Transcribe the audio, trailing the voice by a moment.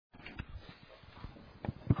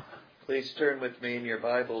Please turn with me in your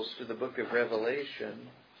Bibles to the book of Revelation,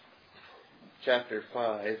 chapter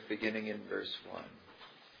 5, beginning in verse 1.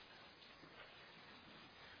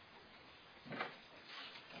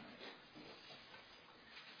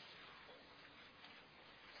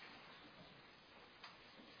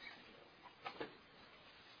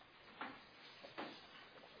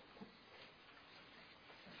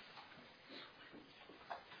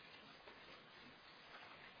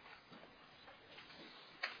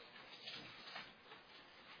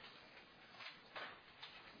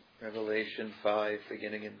 Revelation 5,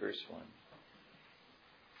 beginning in verse 1.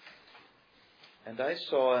 And I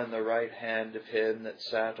saw in the right hand of him that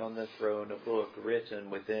sat on the throne a book written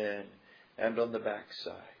within and on the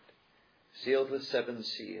backside, sealed with 7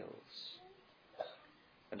 seals.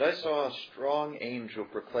 And I saw a strong angel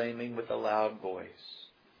proclaiming with a loud voice,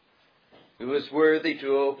 Who is worthy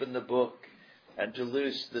to open the book and to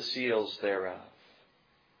loose the seals thereof?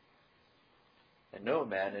 And no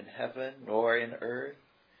man in heaven nor in earth,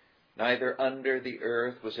 neither under the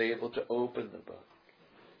earth, was able to open the book,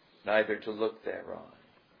 neither to look thereon.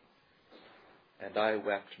 And I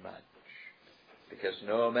wept much, because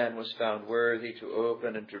no man was found worthy to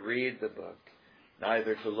open and to read the book,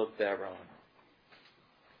 neither to look thereon.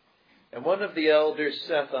 And one of the elders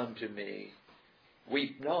saith unto me,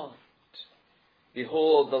 Weep not.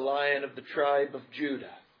 Behold, the Lion of the tribe of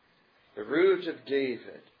Judah, the Root of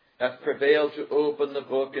David, hath prevailed to open the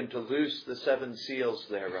book and to loose the 7 seals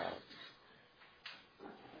thereof.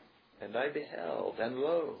 And I beheld, and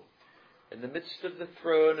lo, in the midst of the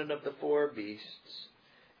throne and of the 4 beasts,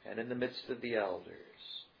 and in the midst of the elders,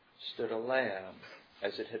 stood a lamb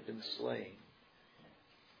as it had been slain,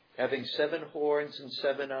 having 7 horns and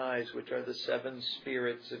 7 eyes, which are the 7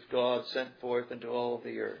 spirits of God sent forth into all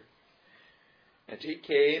the earth. And he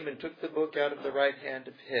came and took the book out of the right hand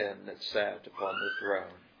of him that sat upon the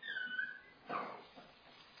throne.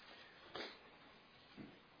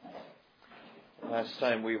 Last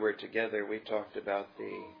time we were together, we talked about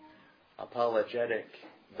the apologetic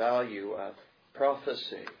value of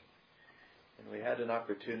prophecy. And we had an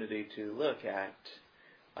opportunity to look at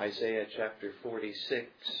Isaiah chapter 46.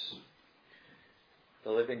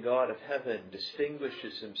 The living God of heaven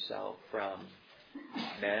distinguishes himself from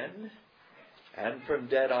men and from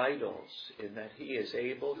dead idols in that he is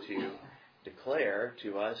able to declare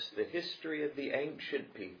to us the history of the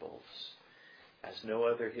ancient peoples as no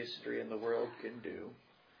other history in the world can do.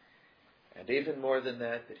 And even more than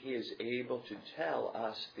that, that he is able to tell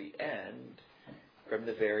us the end from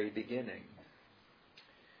the very beginning.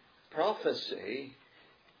 Prophecy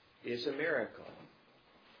is a miracle.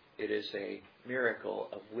 It is a miracle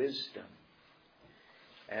of wisdom.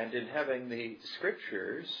 And in having the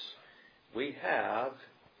Scriptures, we have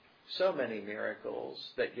so many miracles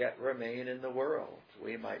that yet remain in the world.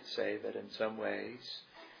 We might say that in some ways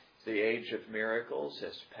the age of miracles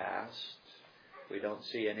has passed. We don't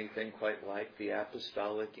see anything quite like the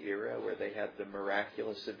apostolic era where they had the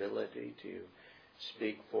miraculous ability to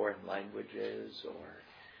speak foreign languages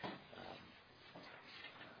or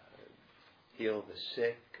heal the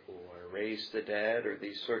sick or raise the dead or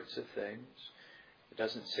these sorts of things. It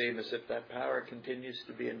doesn't seem as if that power continues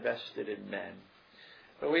to be invested in men.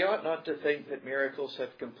 But we ought not to think that miracles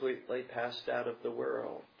have completely passed out of the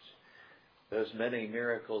world. Those many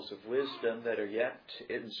miracles of wisdom that are yet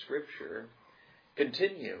in Scripture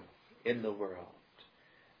continue in the world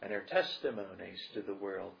and are testimonies to the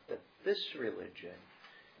world that this religion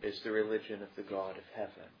is the religion of the God of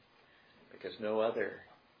heaven. Because no other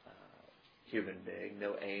human being,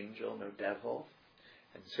 no angel, no devil,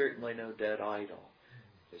 and certainly no dead idol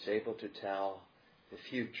is able to tell the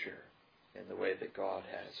future in the way that God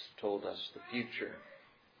has told us the future.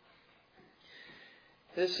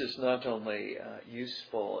 This is not only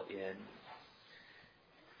useful in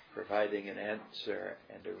providing an answer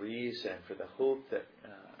and a reason for the hope that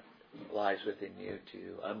lies within you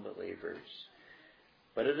to unbelievers,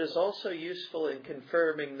 but it is also useful in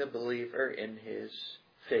confirming the believer in his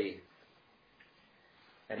faith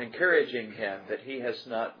and encouraging him that he has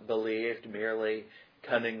not believed merely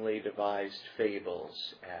cunningly devised fables,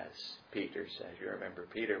 as Peter said. You remember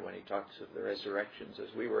Peter when he talks of the resurrection says,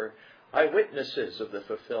 we were eyewitnesses of the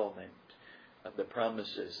fulfillment of the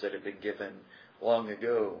promises that have been given long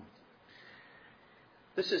ago.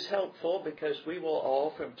 This is helpful because we will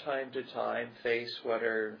all from time to time face what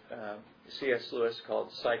are C.S. Lewis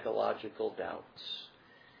called psychological doubts.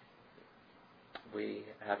 We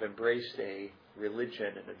have embraced a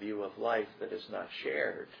religion and a view of life that is not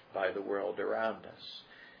shared by the world around us.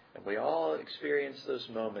 And we all experience those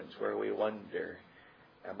moments where we wonder,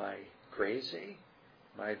 am I crazy?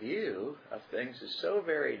 my view of things is so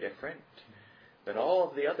very different than all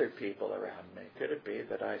of the other people around me. Could it be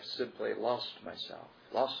that I've simply lost myself,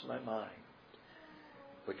 lost my mind?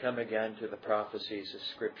 We come again to the prophecies of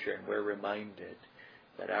Scripture, and we're reminded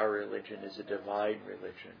that our religion is a divine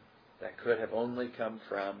religion that could have only come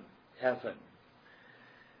from heaven.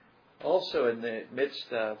 Also, in the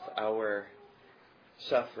midst of our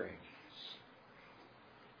sufferings,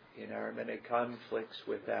 in our many conflicts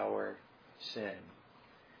with our sin,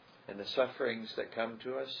 and the sufferings that come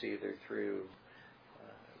to us either through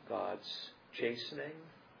God's chastening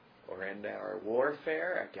or in our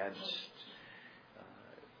warfare against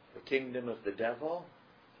the kingdom of the devil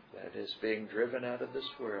that is being driven out of this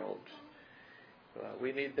world,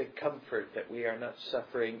 we need the comfort that we are not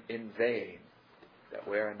suffering in vain, that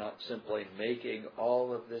we are not simply making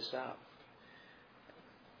all of this up.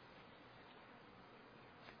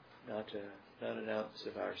 Not an ounce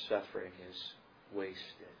of our suffering is wasted,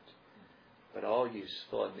 but all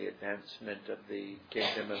useful in the advancement of the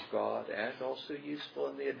kingdom of God, and also useful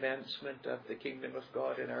in the advancement of the kingdom of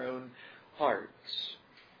God in our own hearts.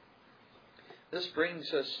 This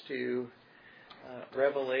brings us to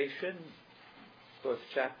Revelation, both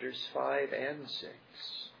chapters 5 and 6.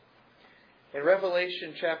 In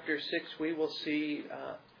Revelation chapter 6, we will see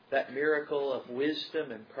that miracle of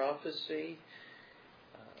wisdom and prophecy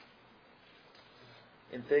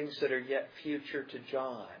in things that are yet future to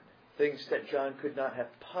John, things that John could not have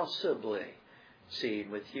possibly seen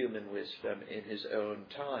with human wisdom in his own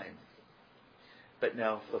time, but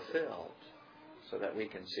now fulfilled, so that we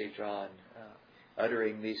can see John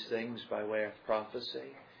uttering these things by way of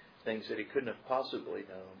prophecy, things that he couldn't have possibly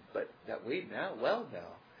known, but that we now well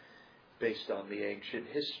know, based on the ancient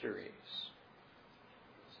histories.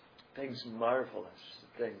 Things marvelous,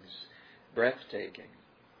 things breathtaking.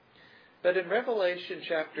 But in Revelation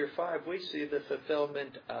chapter 5, we see the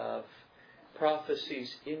fulfillment of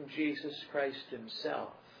prophecies in Jesus Christ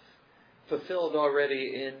himself, fulfilled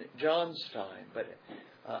already in John's time, but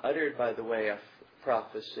uttered by the way of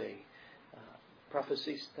prophecy.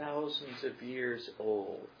 Prophecies thousands of years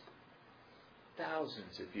old.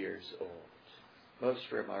 Thousands of years old.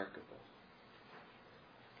 Most remarkable.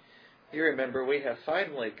 You remember, we have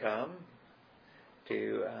finally come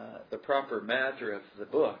to the proper matter of the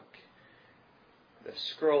book. The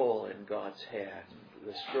scroll in God's hand.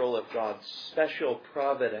 The scroll of God's special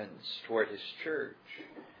providence toward his church.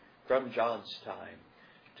 From John's time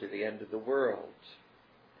to the end of the world.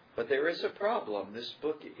 But there is a problem. This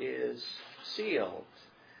book is sealed.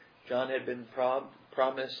 John had been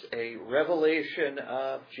promised a revelation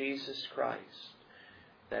of Jesus Christ,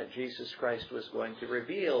 that Jesus Christ was going to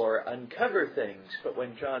reveal or uncover things. But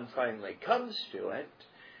when John finally comes to it,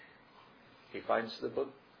 he finds the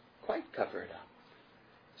book quite covered up.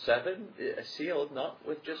 7, sealed not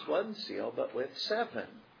with just one seal, but with 7.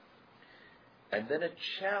 And then a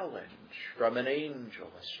challenge from an angel,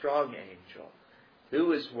 a strong angel.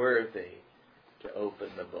 Who is worthy to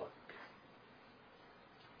open the book?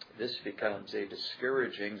 This becomes a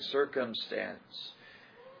discouraging circumstance.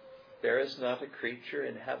 There is not a creature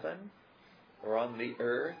in heaven or on the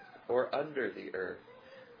earth or under the earth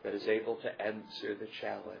that is able to answer the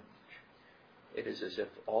challenge. It is as if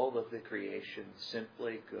all of the creation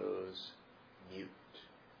simply goes mute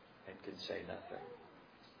and can say nothing.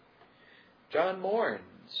 John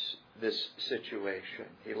mourns this situation.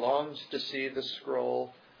 He longs to see the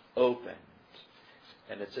scroll opened.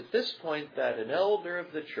 And it's at this point that an elder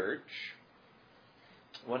of the church,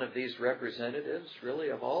 one of these representatives, really,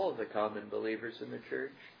 of all of the common believers in the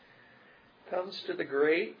church, comes to the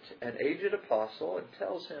great and aged apostle and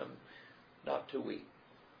tells him not to weep.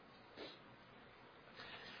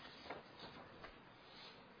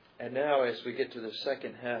 And now, as we get to the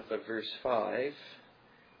second half of verse 5,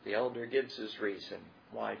 the elder gives his reason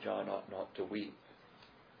why John ought not to weep.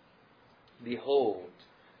 Behold,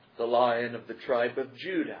 the Lion of the tribe of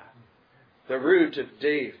Judah, the Root of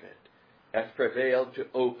David, hath prevailed to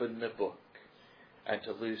open the book and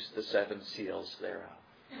to loose the 7 seals thereof.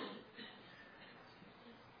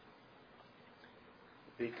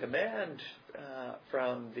 The command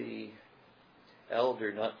from the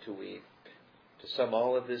elder not to weep, to sum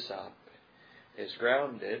all of this up, is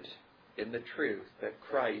grounded in the truth that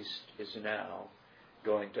Christ is now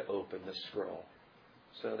going to open the scroll.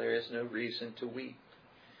 So there is no reason to weep.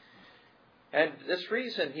 And this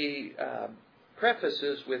reason he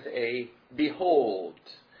prefaces with a behold.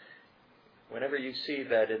 Whenever you see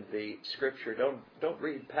that in the Scripture, don't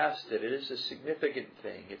read past it. It is a significant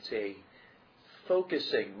thing. It's a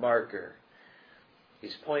focusing marker.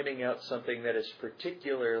 He's pointing out something that is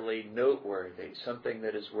particularly noteworthy, something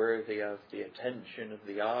that is worthy of the attention of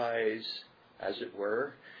the eyes, as it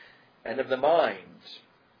were, and of the mind.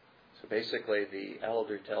 So basically, the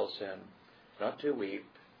elder tells him not to weep.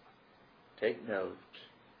 Take note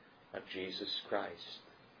of Jesus Christ.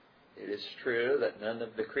 It is true that none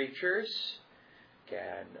of the creatures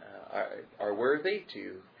are worthy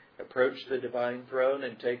to approach the divine throne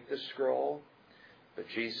and take the scroll, but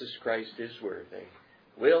Jesus Christ is worthy,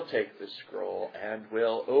 will take the scroll, and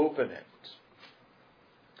will open it.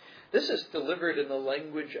 This is delivered in the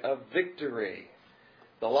language of victory.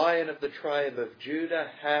 The Lion of the tribe of Judah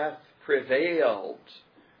hath prevailed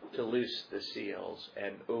to loose the seals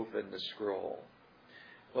and open the scroll.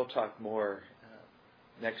 We'll talk more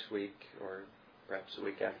next week, or perhaps a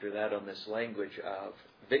week after that, on this language of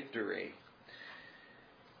victory.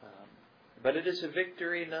 But it is a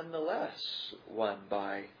victory nonetheless won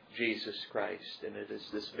by Jesus Christ, and it is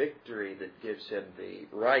this victory that gives him the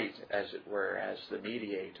right, as it were, as the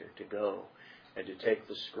mediator, to go and to take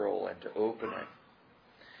the scroll and to open it.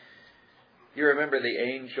 You remember the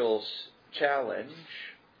angel's challenge,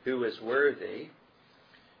 who is worthy?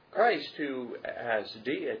 Christ, who as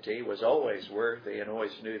deity was always worthy and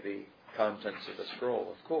always knew the contents of the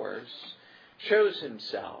scroll, of course, shows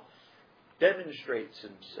himself, demonstrates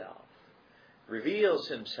himself, reveals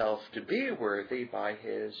himself to be worthy by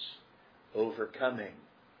his overcoming.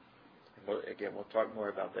 Again, we'll talk more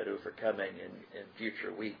about that overcoming in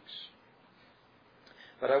future weeks.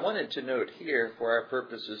 But I wanted to note here, for our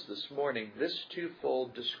purposes this morning, this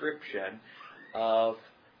twofold description of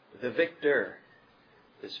the victor,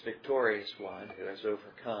 this victorious one who has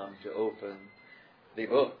overcome to open the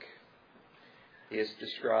book. He is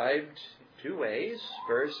described two ways.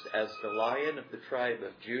 First, as the Lion of the tribe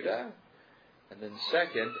of Judah, and then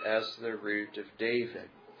second, as the Root of David.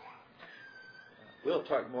 We'll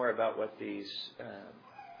talk more about what these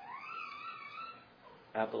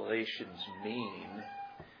appellations mean.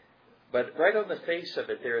 But right on the face of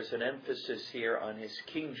it, there is an emphasis here on his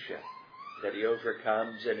kingship, that he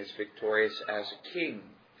overcomes and is victorious as a king,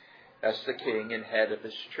 as the king and head of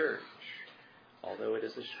his church. Although it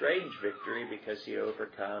is a strange victory because he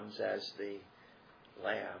overcomes as the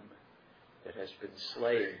lamb that has been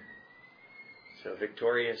slain. So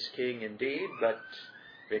victorious king indeed, but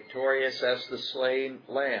victorious as the slain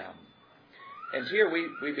lamb. And here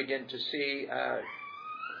we begin to see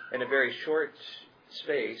in a very short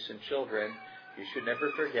space, and children, you should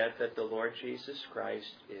never forget that the Lord Jesus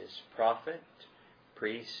Christ is prophet,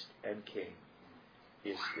 priest, and king.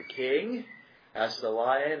 He is the king as the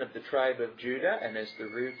Lion of the tribe of Judah and as the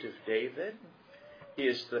Root of David. He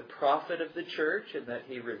is the prophet of the church in that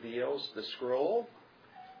he reveals the scroll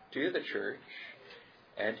to the church.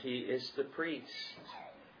 And he is the priest,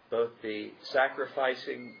 both the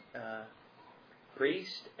sacrificing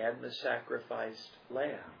priest and the sacrificed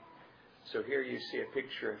lamb. So here you see a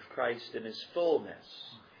picture of Christ in his fullness,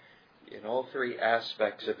 in all three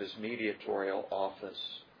aspects of his mediatorial office.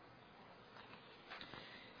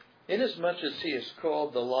 Inasmuch as he is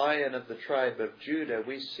called the Lion of the tribe of Judah,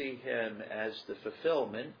 we see him as the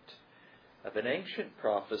fulfillment of an ancient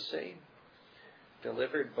prophecy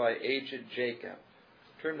delivered by aged Jacob.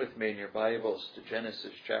 Turn with me in your Bibles to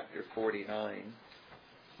Genesis chapter 49.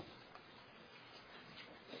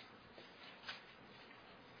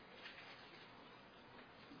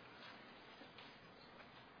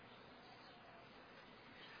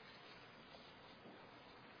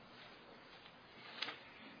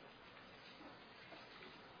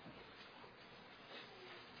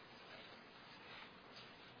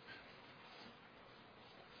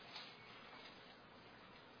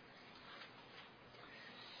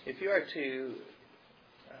 If you are to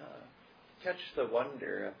catch the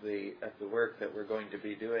wonder of the work that we're going to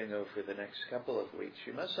be doing over the next couple of weeks,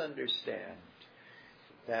 you must understand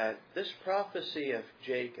that this prophecy of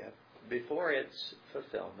Jacob, before its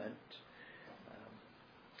fulfillment,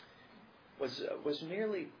 was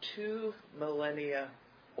nearly 2 millennia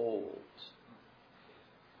old.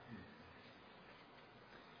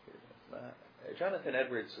 Jonathan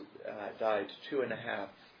Edwards died 2.5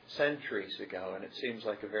 centuries ago, and it seems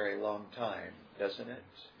like a very long time, doesn't it?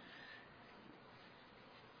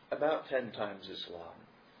 About 10 times as long.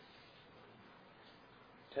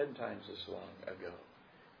 10 times as long ago.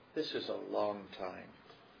 This is a long time.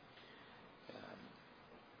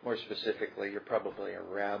 More specifically, you're probably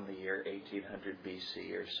around the year 1800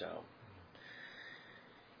 BC or so.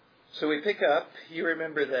 So we pick up, you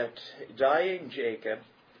remember that dying Jacob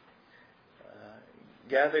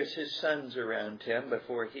gathers his sons around him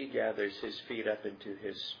before he gathers his feet up into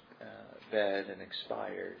his bed and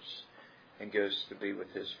expires. and goes to be with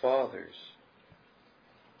his fathers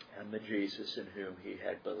and the Jesus in whom he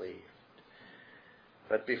had believed.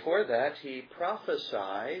 But before that, he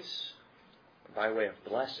prophesies, by way of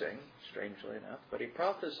blessing, strangely enough, but he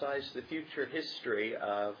prophesies the future history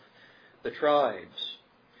of the tribes.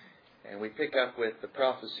 And we pick up with the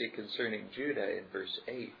prophecy concerning Judah in verse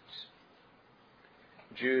 8.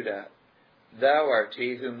 Judah, thou art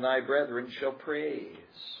he whom thy brethren shall praise.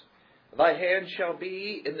 Thy hand shall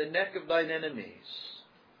be in the neck of thine enemies.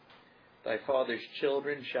 Thy father's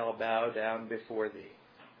children shall bow down before thee.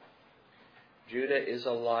 Judah is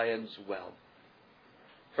a lion's whelp.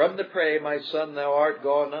 From the prey, my son, thou art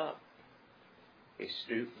gone up. He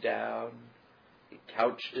stooped down, he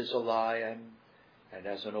couched as a lion, and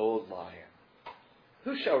as an old lion.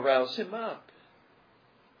 Who shall rouse him up?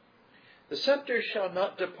 The scepter shall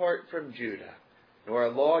not depart from Judah, nor a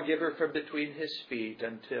lawgiver from between his feet,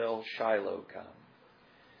 until Shiloh come.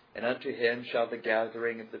 And unto him shall the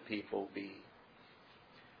gathering of the people be.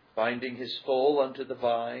 Binding his foal unto the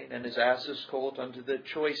vine, and his ass's colt unto the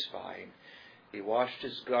choice vine, he washed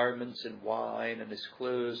his garments in wine, and his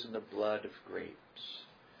clothes in the blood of grapes.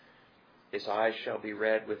 His eyes shall be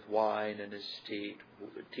red with wine, and his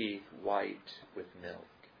teeth white with milk.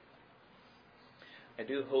 I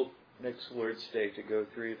do hope next Lord's Day to go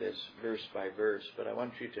through this verse by verse, but I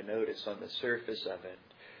want you to notice on the surface of it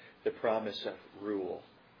the promise of rule.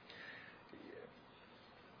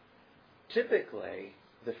 Typically,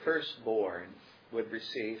 the firstborn would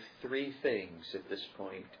receive three things at this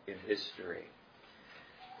point in history.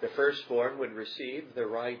 The firstborn would receive the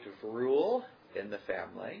right of rule in the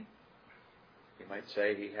family. You might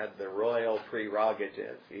say he had the royal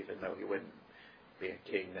prerogative, even though he wouldn't be a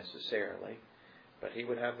king necessarily. But he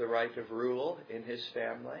would have the right of rule in his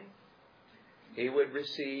family. He would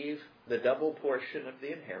receive the double portion of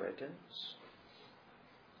the inheritance.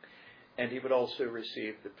 And he would also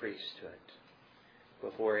receive the priesthood.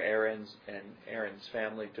 Before Aaron's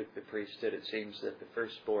family took the priesthood, it seems that the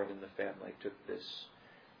firstborn in the family took this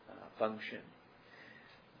function.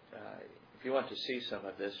 If you want to see some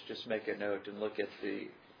of this, just make a note and look at the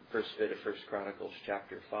first bit of 1 Chronicles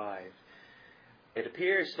chapter 5. It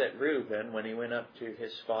appears that Reuben, when he went up to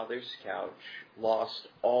his father's couch, lost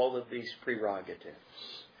all of these prerogatives.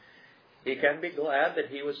 He can be glad that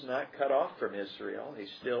he was not cut off from Israel. He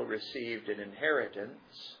still received an inheritance.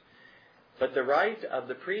 But the right of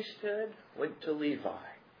the priesthood went to Levi.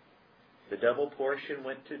 The double portion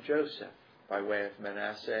went to Joseph by way of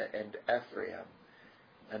Manasseh and Ephraim.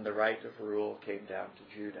 And the right of rule came down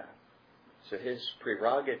to Judah. So his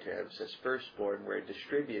prerogatives as firstborn were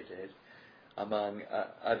distributed among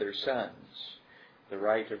other sons. The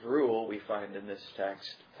right of rule, we find in this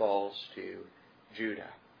text, falls to Judah.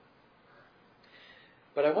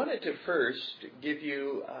 But I wanted to first give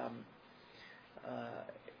you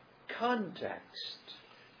context.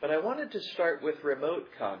 But I wanted to start with remote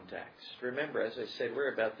context. Remember, as I said,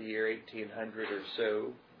 we're about the year 1800 or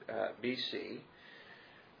so BC.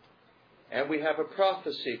 And we have a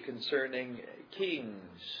prophecy concerning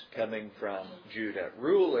kings coming from Judah,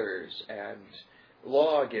 rulers and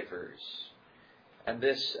lawgivers. And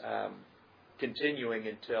this continuing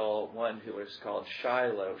until one who is called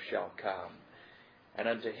Shiloh shall come. And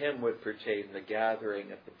unto him would pertain the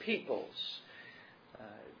gathering of the peoples.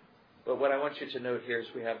 But what I want you to note here is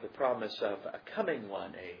we have the promise of a coming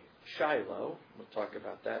one, a Shiloh. We'll talk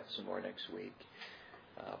about that some more next week.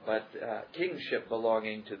 But kingship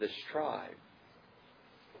belonging to this tribe.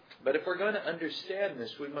 But if we're going to understand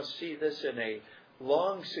this, we must see this in a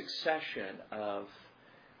long succession of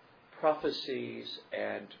prophecies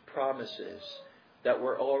and promises that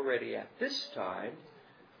were already at this time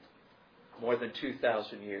more than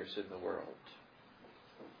 2,000 years in the world.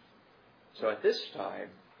 So at this time,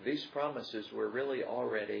 these promises were really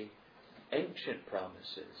already ancient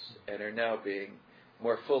promises and are now being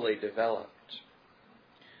more fully developed.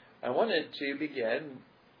 I wanted to begin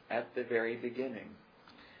at the very beginning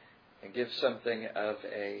and give something of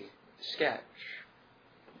a sketch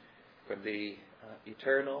from the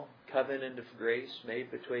eternal covenant of grace made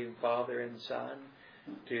between Father and Son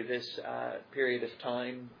to this period of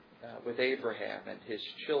time with Abraham and his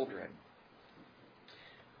children,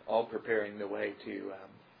 all preparing the way to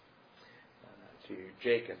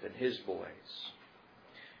Jacob and his boys.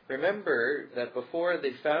 Remember that before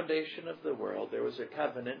the foundation of the world, there was a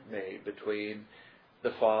covenant made between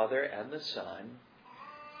the Father and the Son.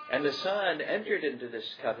 And the Son entered into this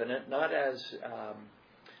covenant not as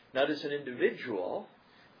an individual,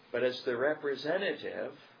 but as the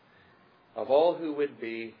representative of all who would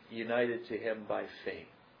be united to him by faith.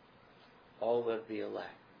 All of the elect.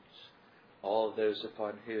 all of those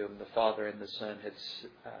upon whom the Father and the Son had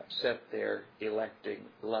set their electing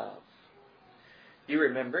love. You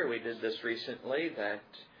remember, we did this recently, that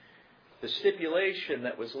the stipulation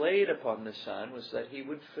that was laid upon the Son was that he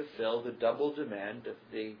would fulfill the double demand of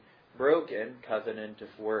the broken covenant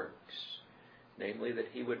of works, namely that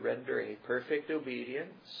he would render a perfect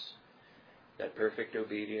obedience, that perfect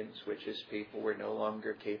obedience which his people were no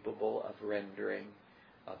longer capable of rendering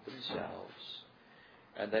of themselves,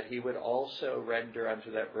 and that he would also render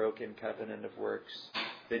unto that broken covenant of works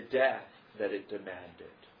the death that it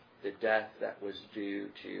demanded, the death that was due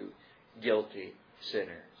to guilty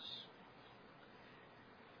sinners.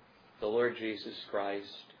 The Lord Jesus Christ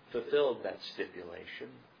fulfilled that stipulation,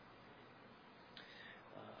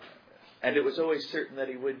 and it was always certain that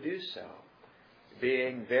he would do so.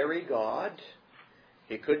 Being very God,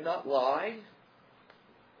 he could not lie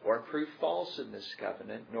or prove false in this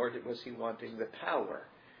covenant, nor was he wanting the power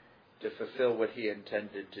to fulfill what he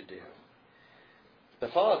intended to do. The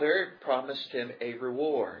Father promised him a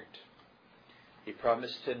reward. He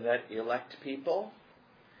promised him that elect people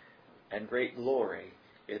and great glory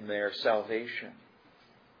in their salvation.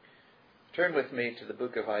 Turn with me to the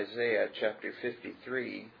book of Isaiah, chapter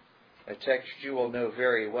 53, a text you will know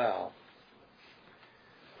very well.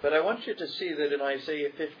 But I want you to see that in Isaiah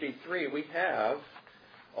 53 we have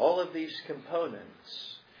all of these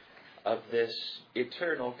components of this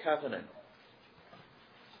eternal covenant.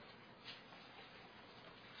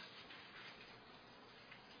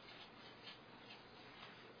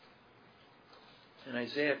 In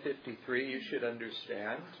Isaiah 53, you should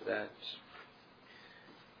understand that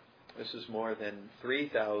this is more than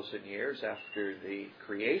 3,000 years after the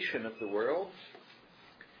creation of the world,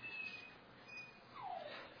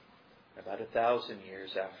 about 1,000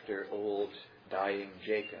 years after old dying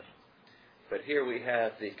Jacob. But here we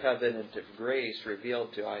have the covenant of grace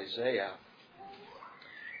revealed to Isaiah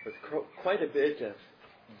with quite a bit of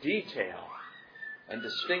detail and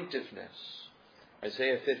distinctiveness.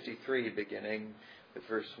 Isaiah 53, beginning with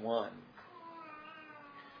verse 1.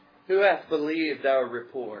 Who hath believed our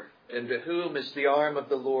report, and to whom is the arm of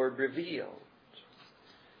the Lord revealed?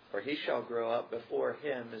 For he shall grow up before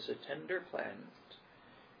him as a tender plant,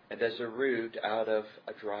 and as a root out of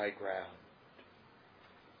a dry ground.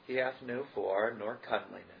 He hath no form nor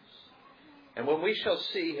comeliness. And when we shall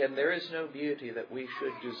see him, there is no beauty that we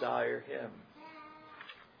should desire him.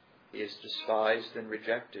 He is despised and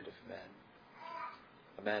rejected of men,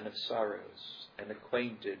 a man of sorrows and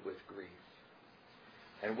acquainted with grief.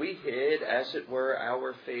 And we hid, as it were,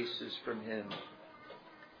 our faces from him.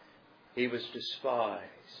 He was despised,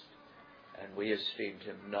 and we esteemed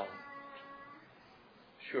him not.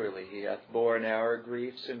 Surely he hath borne our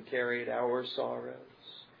griefs and carried our sorrows.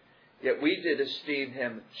 Yet we did esteem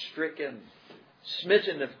him stricken,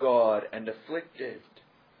 smitten of God, and afflicted.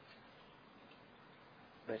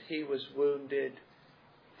 But he was wounded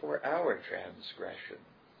for our transgressions.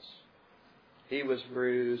 He was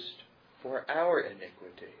bruised for our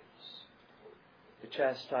iniquities. The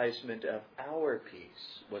chastisement of our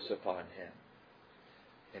peace was upon him,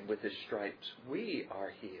 and with his stripes we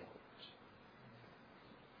are healed.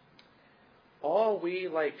 All we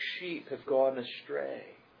like sheep have gone astray.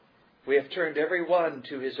 We have turned every one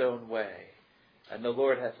to his own way, and the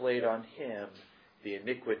Lord hath laid on him the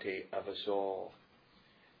iniquity of us all.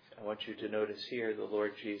 I want you to notice here the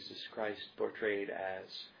Lord Jesus Christ portrayed as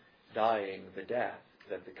dying the death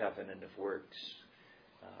that the covenant of works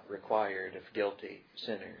required of guilty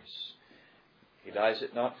sinners. He dies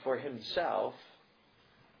it not for himself,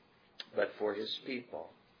 but for his people,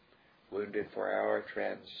 wounded for our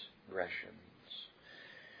transgressions.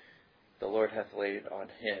 The Lord hath laid on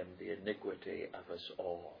him the iniquity of us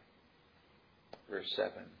all. Verse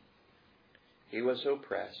 7. He was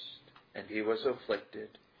oppressed, and he was afflicted,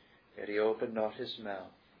 yet he opened not his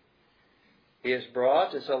mouth. He is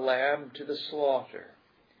brought as a lamb to the slaughter,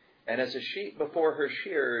 and as a sheep before her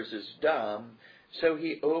shearers is dumb, so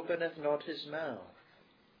he openeth not his mouth.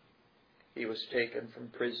 He was taken from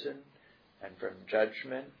prison and from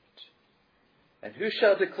judgment. And who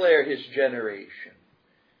shall declare his generation?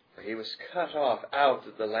 For he was cut off out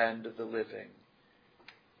of the land of the living.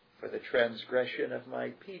 For the transgression of my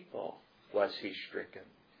people was he stricken.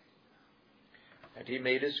 And he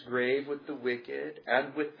made his grave with the wicked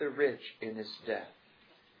and with the rich in his death.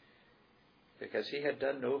 Because he had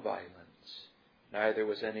done no violence, neither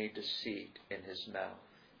was any deceit in his mouth.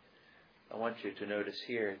 I want you to notice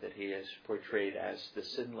here that he is portrayed as the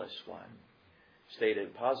sinless one,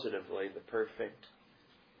 stated positively, the perfect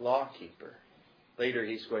law keeper. Later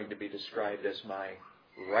he's going to be described as my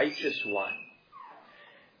righteous one.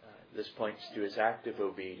 This points to his active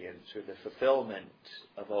obedience or the fulfillment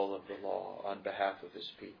of all of the law on behalf of his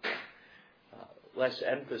people. Less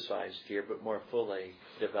emphasized here, but more fully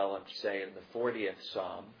developed, say, in the 40th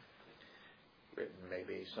Psalm, written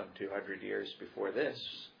maybe some 200 years before this,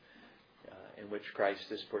 in which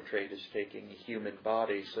Christ is portrayed as taking a human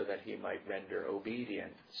body so that he might render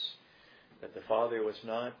obedience. That the Father was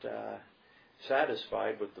not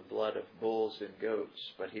satisfied with the blood of bulls and goats,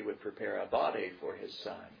 but he would prepare a body for his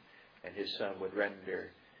Son, and his Son would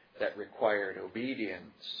render that required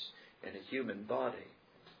obedience in a human body.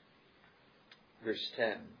 Verse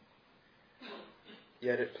 10,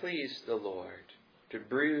 Yet it pleased the Lord to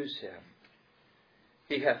bruise him.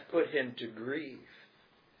 He hath put him to grief.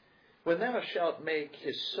 When thou shalt make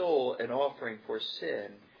his soul an offering for sin,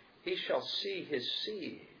 he shall see his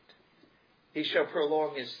seed. He shall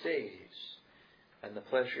prolong his days, and the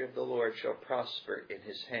pleasure of the Lord shall prosper in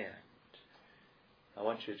his hand. I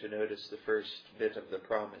want you to notice the first bit of the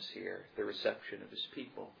promise here, the reception of his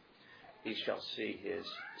people. He shall see his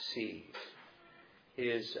seed.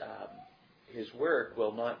 His work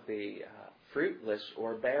will not be fruitless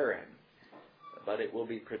or barren, but it will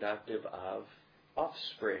be productive of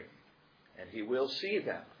offspring, and he will see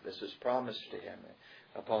them. This is promised to him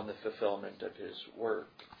upon the fulfillment of his work.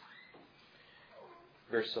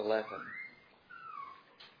 Verse 11,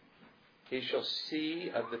 He shall see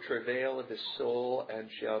of the travail of his soul and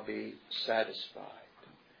shall be satisfied.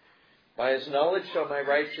 By his knowledge shall my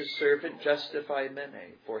righteous servant justify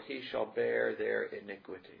many, for he shall bear their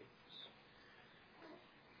iniquities.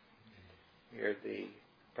 Here the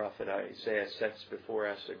prophet Isaiah sets before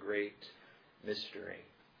us a great mystery.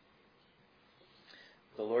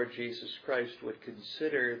 The Lord Jesus Christ would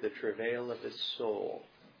consider the travail of his soul,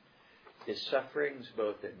 his sufferings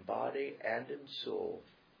both in body and in soul,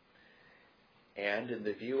 and in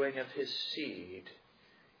the viewing of his seed,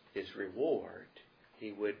 his reward,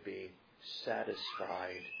 he would be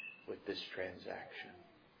satisfied with this transaction.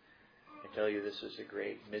 I tell you, this is a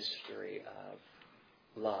great mystery of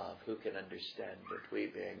love. Who can understand that we,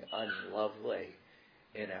 being unlovely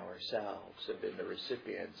in ourselves, have been the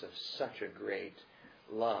recipients of such a great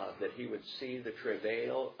love, that he would see the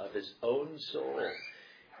travail of his own soul,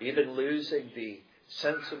 even losing the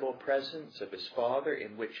sensible presence of his Father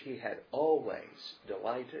in which he had always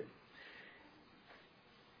delighted.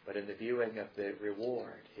 But in the viewing of the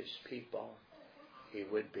reward, his people, he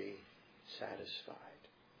would be satisfied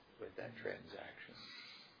with that transaction.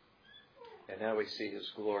 And now we see his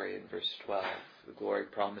glory in verse 12, the glory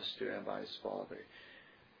promised to him by his Father.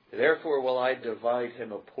 Therefore will I divide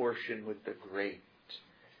him a portion with the great,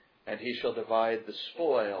 and he shall divide the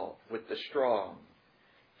spoil with the strong,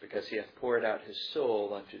 because he hath poured out his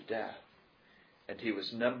soul unto death, and he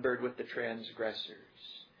was numbered with the transgressors.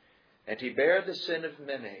 And he bare the sin of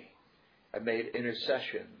many, and made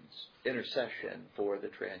intercession for the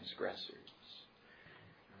transgressors.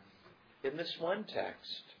 In this one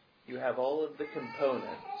text, you have all of the components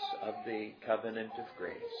of the covenant of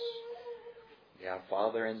grace. You have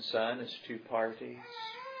Father and Son as two parties.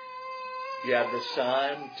 You have the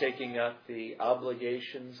Son taking up the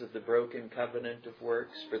obligations of the broken covenant of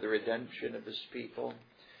works for the redemption of his people.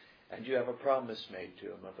 And you have a promise made to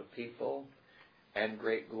him of a people and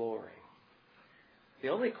great glory. The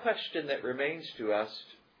only question that remains to us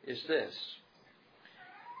is this: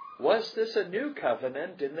 was this a new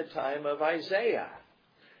covenant in the time of Isaiah?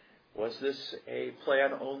 Was this a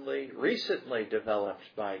plan only recently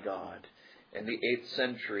developed by God in the 8th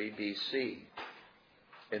century BC?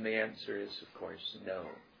 And the answer is, of course, no.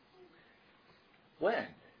 When?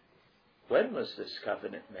 When was this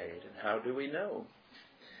covenant made, and how do we know?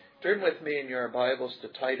 Turn with me in your Bibles to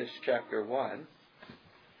Titus chapter 1.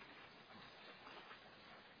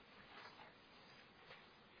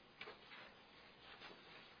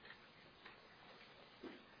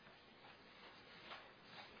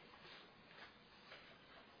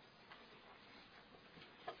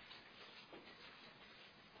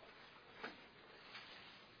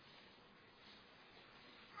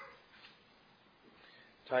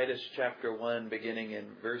 Titus chapter 1, beginning in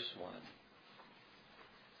verse 1.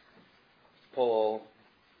 Paul,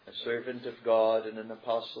 a servant of God and an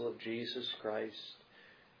apostle of Jesus Christ,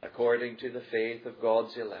 according to the faith of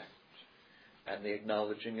God's elect, and the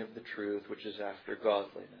acknowledging of the truth which is after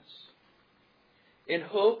godliness, in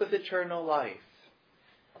hope of eternal life,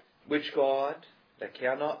 which God, that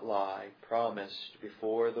cannot lie, promised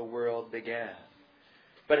before the world began,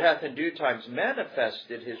 but hath in due times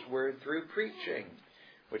manifested his word through preaching,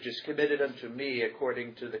 which is committed unto me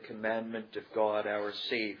according to the commandment of God our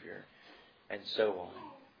Savior, and so on.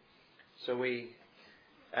 So we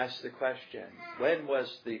ask the question, when was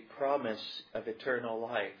the promise of eternal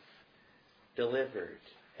life delivered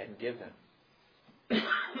and given?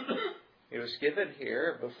 It was given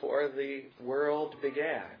here before the world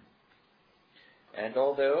began. And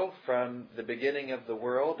although from the beginning of the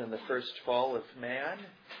world and the first fall of man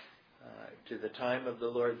to the time of the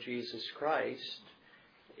Lord Jesus Christ,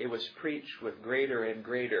 it was preached with greater and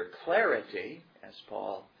greater clarity, as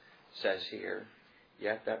Paul says here,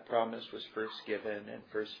 yet that promise was first given and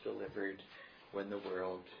first delivered when the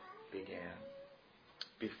world began,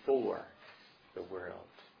 before the world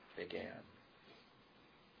began.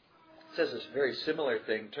 It says this very similar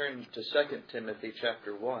thing. Turn to 2 Timothy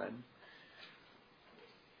chapter 1.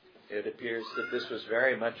 It appears that this was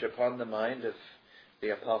very much upon the mind of the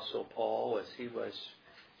Apostle Paul as he was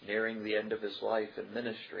nearing the end of his life and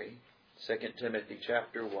ministry. 2 Timothy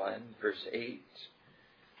chapter 1, verse 8.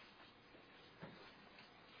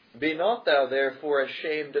 Be not thou therefore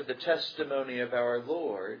ashamed of the testimony of our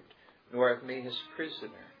Lord, nor of me his prisoner,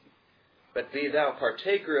 but be thou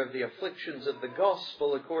partaker of the afflictions of the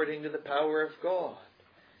gospel according to the power of God,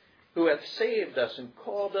 who hath saved us and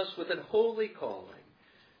called us with an holy calling,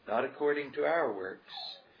 not according to our works,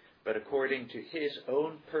 but according to his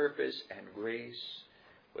own purpose and grace,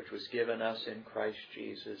 which was given us in Christ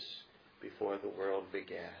Jesus before the world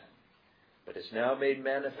began, but is now made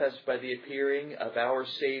manifest by the appearing of our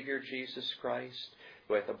Savior Jesus Christ,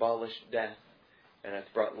 who hath abolished death, and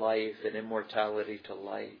hath brought life and immortality to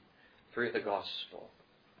light through the gospel.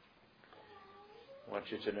 I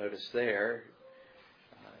want you to notice there,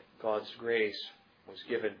 God's grace was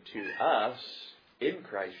given to us in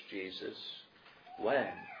Christ Jesus when?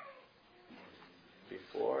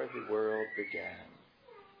 Before the world began.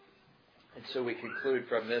 And so we conclude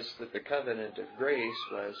from this that the covenant of grace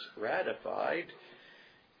was ratified,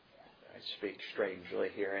 I speak strangely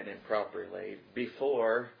here and improperly,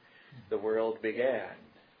 before the world began.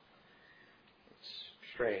 It's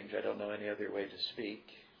strange, I don't know any other way to speak,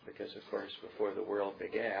 because of course before the world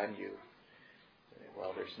began,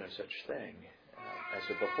 there's no such thing as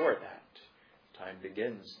a before that. Time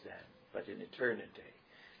begins then, but in eternity,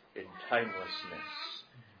 in timelessness,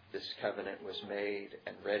 this covenant was made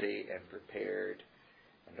and ready and prepared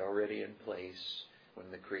and already in place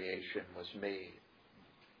when the creation was made.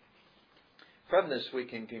 From this we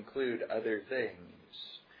can conclude other things.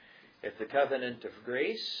 If the covenant of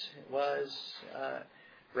grace was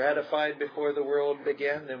ratified before the world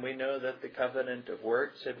began, then we know that the covenant of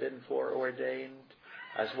works had been foreordained,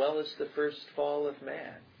 as well as the first fall of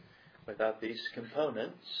man. Without these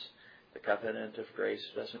components, the covenant of grace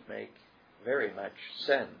doesn't make very much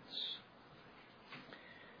sense.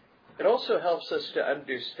 It also helps us to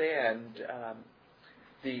understand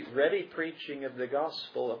the ready preaching of the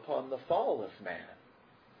gospel upon the fall of man.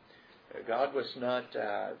 God was not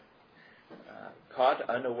caught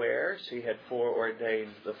unawares. He had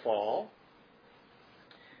foreordained the fall,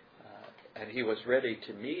 and he was ready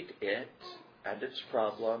to meet it and its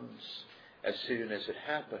problems as soon as it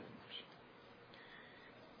happened.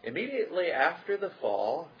 Immediately after the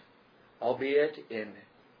fall, albeit in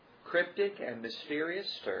cryptic and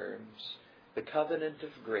mysterious terms, the covenant of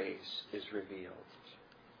grace is revealed.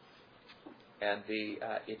 And the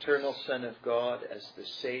eternal Son of God as the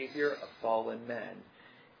Savior of fallen men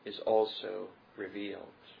is also revealed.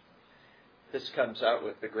 This comes out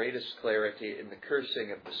with the greatest clarity in the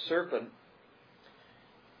cursing of the serpent.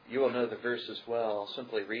 You will know the verses well. I'll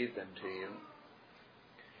simply read them to you.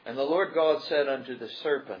 And the Lord God said unto the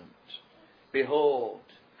serpent, Behold,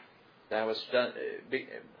 thou hast done,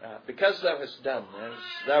 because thou hast done this,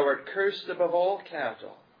 thou art cursed above all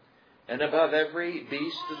cattle, and above every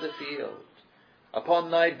beast of the field. Upon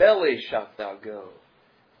thy belly shalt thou go,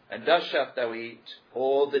 and dust shalt thou eat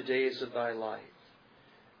all the days of thy life.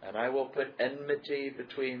 And I will put enmity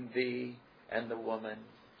between thee and the woman,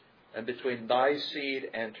 and between thy seed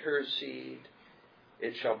and her seed.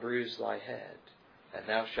 It shall bruise thy head, and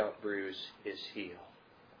thou shalt bruise his heel.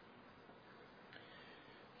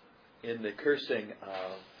 In the cursing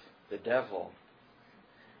of the devil,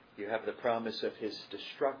 you have the promise of his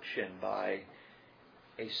destruction by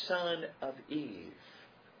a son of Eve,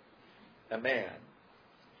 a man.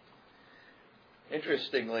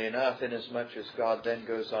 Interestingly enough, inasmuch as God then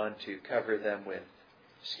goes on to cover them with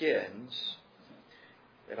skins,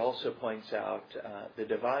 it also points out the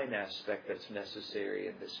divine aspect that's necessary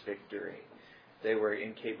in this victory. They were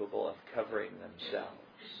incapable of covering themselves.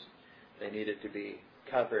 They needed to be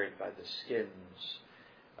covered by the skins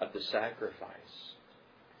of the sacrifice.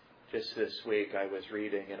 Just this week I was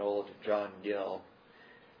reading an old John Gill,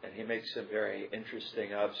 and he makes some very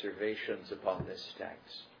interesting observations upon this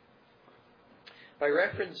text. by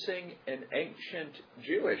referencing an ancient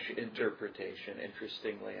Jewish interpretation,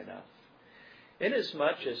 interestingly enough.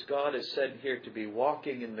 Inasmuch as God is said here to be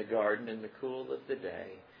walking in the garden in the cool of the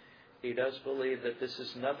day, he does believe that this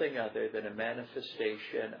is nothing other than a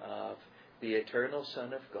manifestation of the eternal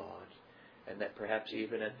Son of God, and that perhaps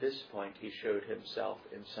even at this point he showed himself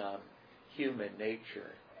in some human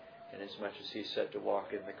nature, inasmuch as he's said to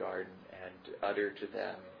walk in the garden and utter to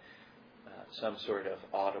them some sort of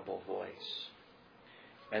audible voice.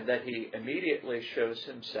 And that he immediately shows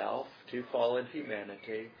himself to fallen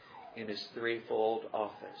humanity in his threefold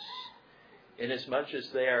office. Inasmuch as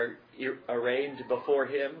they are arraigned before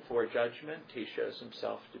him for judgment, he shows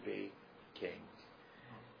himself to be king.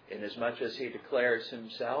 Inasmuch as he declares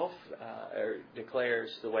himself, or declares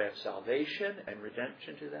the way of salvation and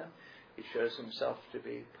redemption to them, he shows himself to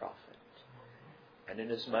be prophet. And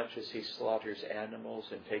inasmuch as he slaughters animals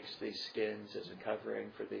and takes these skins as a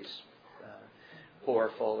covering for these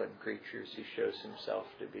poor fallen creatures, he shows himself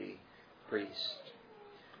to be priest.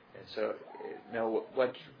 And so, now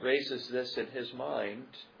what raises this in his mind,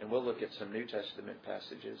 and we'll look at some New Testament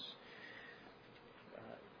passages.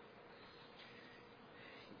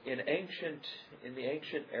 In the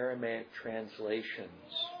ancient Aramaic translations,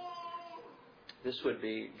 this would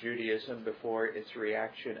be Judaism before its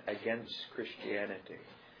reaction against Christianity.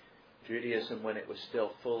 Judaism when it was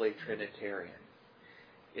still fully Trinitarian.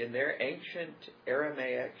 In their ancient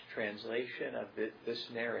Aramaic translation of this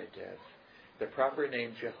narrative, the proper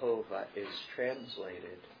name Jehovah is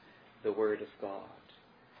translated the Word of God.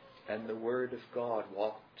 And the Word of God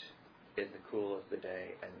walked in the cool of the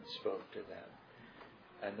day and spoke to them.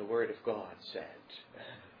 And the Word of God said,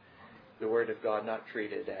 the Word of God not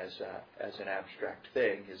treated as an abstract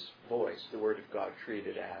thing, his voice, the Word of God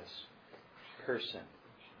treated as person,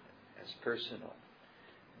 as personal.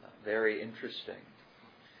 Very interesting.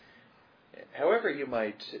 However you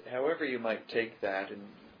might take that and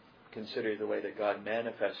consider the way that God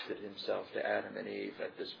manifested himself to Adam and Eve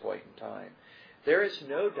at this point in time, there is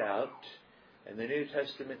no doubt, and the New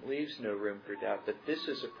Testament leaves no room for doubt, that this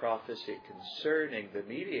is a prophecy concerning the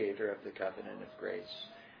mediator of the covenant of grace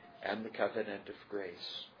and the covenant of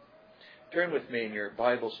grace. Turn with me in your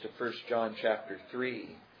Bibles to 1 John chapter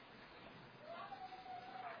 3.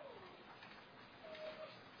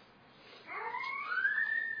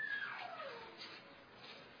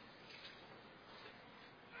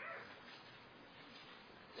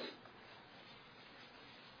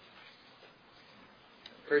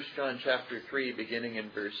 First John chapter 3, beginning in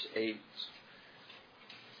verse 8.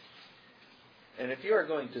 And if you are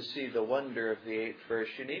going to see the wonder of the 8th verse,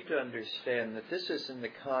 you need to understand that this is in the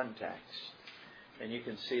context. And you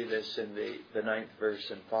can see this in the 9th verse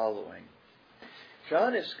and following.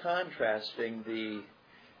 John is contrasting the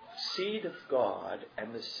seed of God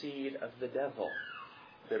and the seed of the devil.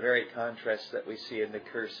 The very contrast that we see in the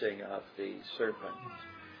cursing of the serpent.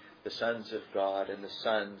 The sons of God and the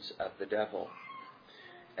sons of the devil.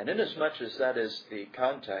 And inasmuch as that is the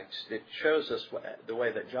context, it shows us the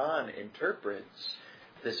way that John interprets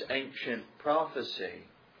this ancient prophecy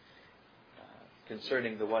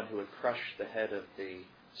concerning the one who would crush the head of the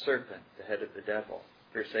serpent, the head of the devil.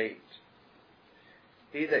 Verse 8.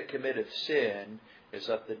 He that committeth sin is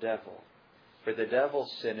of the devil, for the devil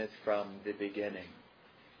sinneth from the beginning.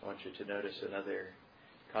 I want you to notice another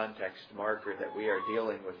context marker that we are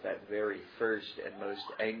dealing with that very first and most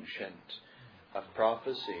ancient of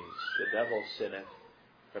prophecies. The devil sinneth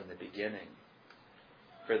from the beginning.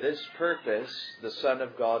 For this purpose the Son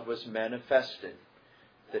of God was manifested,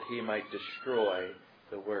 that he might destroy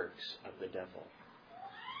the works of the devil.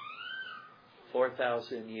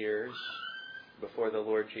 4,000 years before the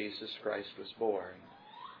Lord Jesus Christ was born,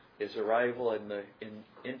 his arrival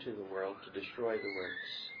into the world to destroy the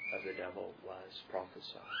works of the devil was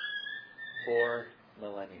prophesied. 4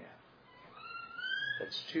 millennia.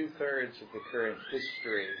 That's 2/3 of the current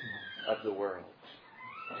history of the world.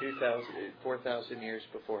 4,000 years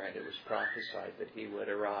beforehand, it was prophesied that he would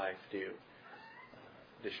arrive to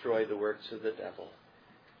destroy the works of the devil.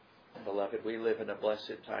 Beloved, we live in a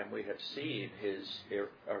blessed time. We have seen his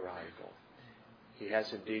arrival. He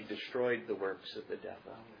has indeed destroyed the works of the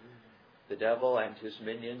devil. The devil and his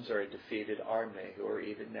minions are a defeated army who are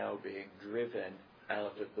even now being driven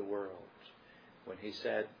out of the world. When he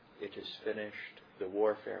said, "It is finished," the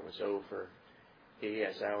warfare was over. He,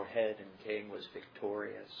 as our head and king, was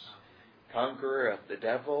victorious. Conqueror of the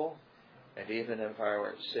devil and even of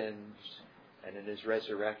our sins. And in his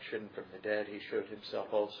resurrection from the dead, he showed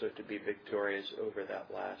himself also to be victorious over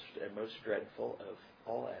that last and most dreadful of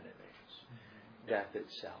all enemies, death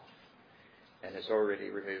itself, and has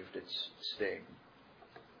already removed its sting.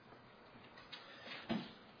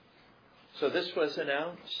 So this was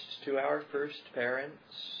announced to our first parents.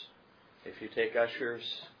 If you take Ussher's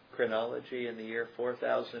chronology, in the year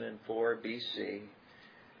 4004 BC,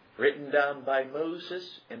 written down by Moses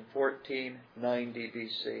in 1490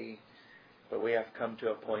 BC. But we have come to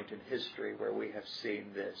a point in history where we have seen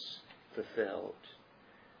this fulfilled.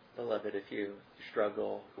 Beloved, if you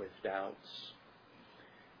struggle with doubts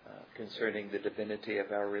concerning the divinity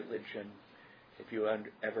of our religion, if you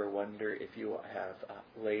ever wonder if you have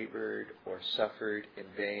labored or suffered in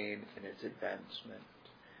vain in its advancement,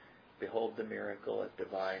 behold the miracle of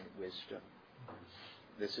divine wisdom.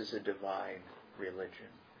 This is a divine religion.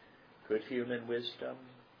 Good human wisdom,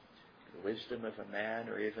 the wisdom of a man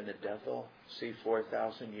or even a devil, see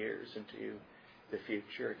 4,000 years into the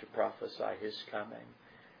future to prophesy his coming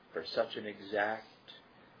for such an exact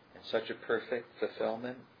and such a perfect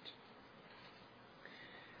fulfillment.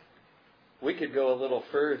 We could go a little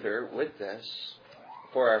further with this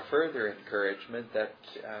for our further encouragement that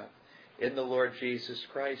in the Lord Jesus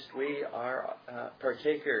Christ we are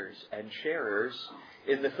partakers and sharers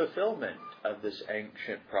in the fulfillment of this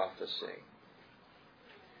ancient prophecy.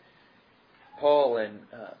 Paul, in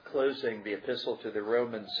closing the epistle to the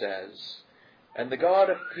Romans, says, "And the God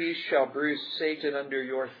of peace shall bruise Satan under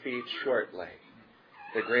your feet shortly.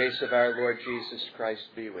 The grace of our Lord Jesus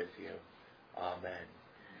Christ be with you. Amen."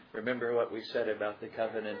 Remember what we said about the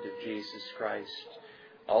covenant of Jesus Christ.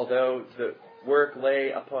 Although the work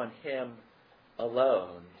lay upon him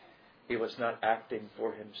alone, he was not acting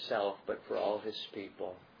for himself, but for all his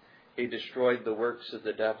people. He destroyed the works of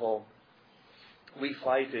the devil. We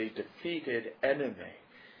fight a defeated enemy,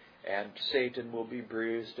 and Satan will be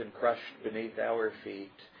bruised and crushed beneath our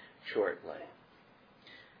feet shortly,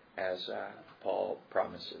 as Paul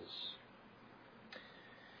promises.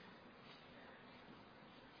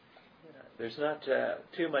 There's not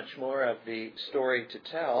too much more of the story to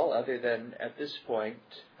tell, other than at this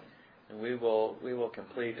point, and we will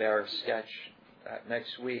complete our sketch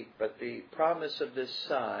next week. But the promise of this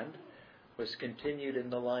son was continued in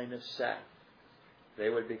the line of Seth. They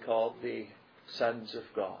would be called the sons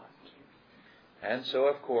of God. And so,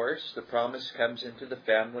 of course, the promise comes into the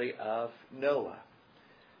family of Noah.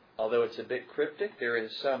 Although it's a bit cryptic, there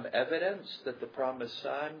is some evidence that the promised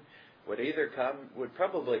son would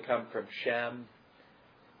probably come from Shem,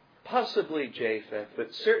 possibly Japheth,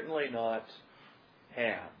 but certainly not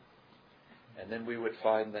Ham. And then we would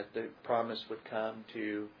find that the promise would come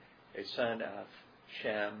to a son of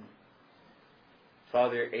Shem,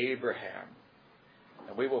 Father Abraham.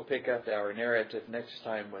 And we will pick up our narrative next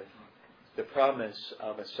time with the promise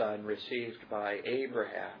of a son received by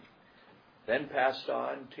Abraham, then passed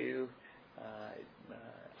on to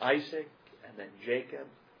Isaac, and then Jacob,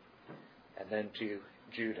 and then to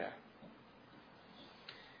Judah.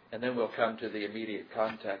 And then we'll come to the immediate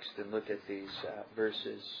context and look at these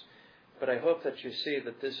verses. But I hope that you see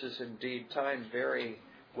that this is indeed time very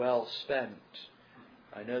well spent.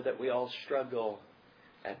 I know that we all struggle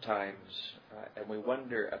at times, and we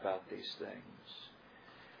wonder about these things.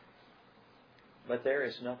 But there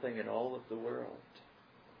is nothing in all of the world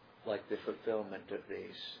like the fulfillment of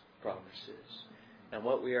these promises. And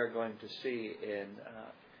what we are going to see in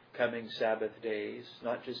coming Sabbath days,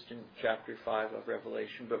 not just in chapter 5 of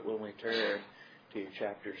Revelation, but when we turn to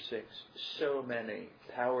chapter 6, so many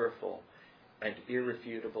powerful and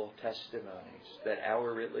irrefutable testimonies that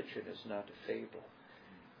our religion is not a fable,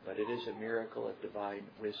 but it is a miracle of divine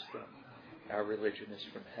wisdom. Our religion is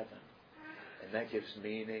from heaven, and that gives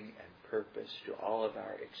meaning and purpose to all of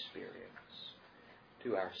our experience,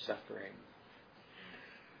 to our suffering.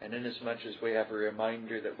 And inasmuch as we have a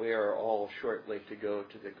reminder that we are all shortly to go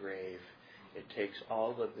to the grave, it takes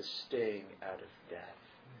all of the sting out of death.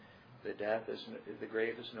 The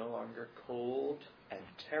grave is no longer cold and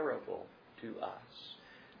terrible to us,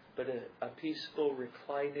 but a peaceful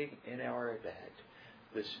reclining in our bed.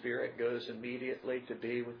 The spirit goes immediately to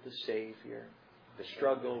be with the Savior. The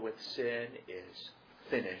struggle with sin is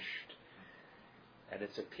finished. And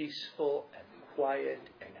it's a peaceful and quiet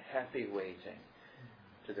and happy waiting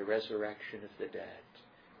to the resurrection of the dead,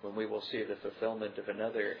 when we will see the fulfillment of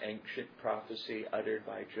another ancient prophecy uttered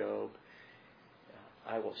by Job.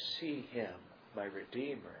 I will see him, my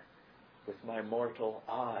Redeemer, with my mortal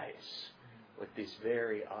eyes, with these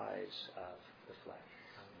very eyes of the flesh.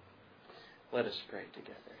 Let us pray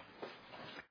together.